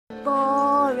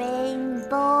Boring,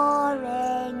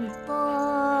 boring,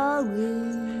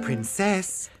 boring.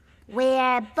 Princess.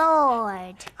 We're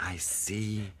bored. I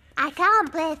see. I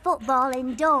can't play football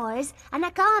indoors and I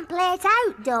can't play it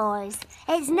outdoors.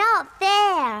 It's not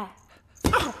fair.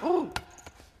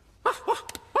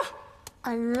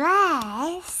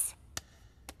 Unless...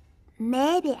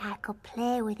 maybe I could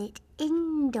play with it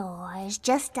indoors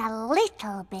just a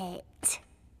little bit.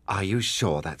 Are you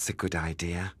sure that's a good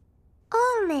idea?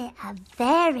 Only a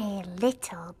very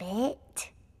little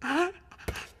bit. No,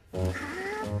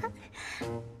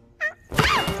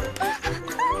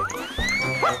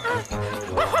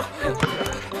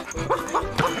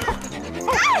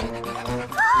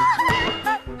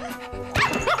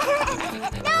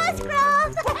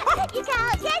 Scrub! You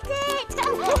can't get it!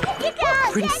 You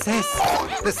can't Princess,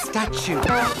 get it! the statue!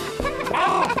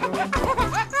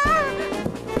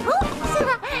 Oops!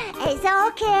 It's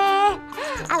okay.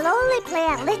 I'll only play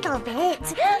a little bit.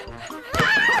 See?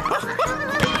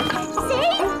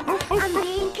 I'm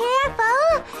being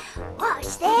careful.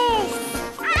 Watch this.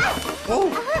 No!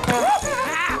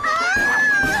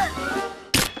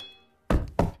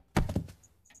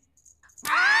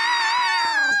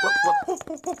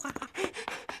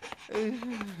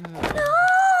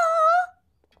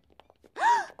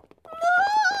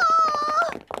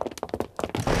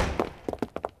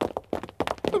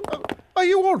 Are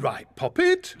you all right,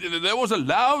 Poppet? There was a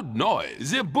loud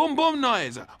noise, a boom boom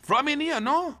noise, from in here,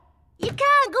 no? You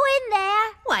can't go in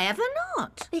there. Why ever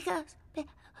not? Because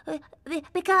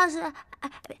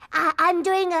I'm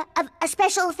doing a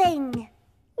special thing.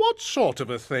 What sort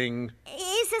of a thing?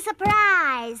 It's a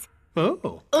surprise.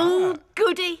 Oh. Oh,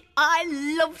 goody. I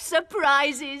love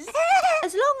surprises.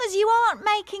 As long as you aren't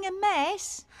making a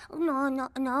mess.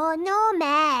 No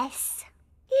mess.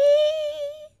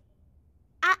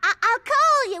 I'll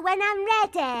call you when I'm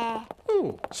ready.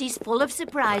 Oh. She's full of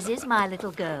surprises, my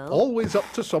little girl. Always up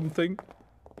to something.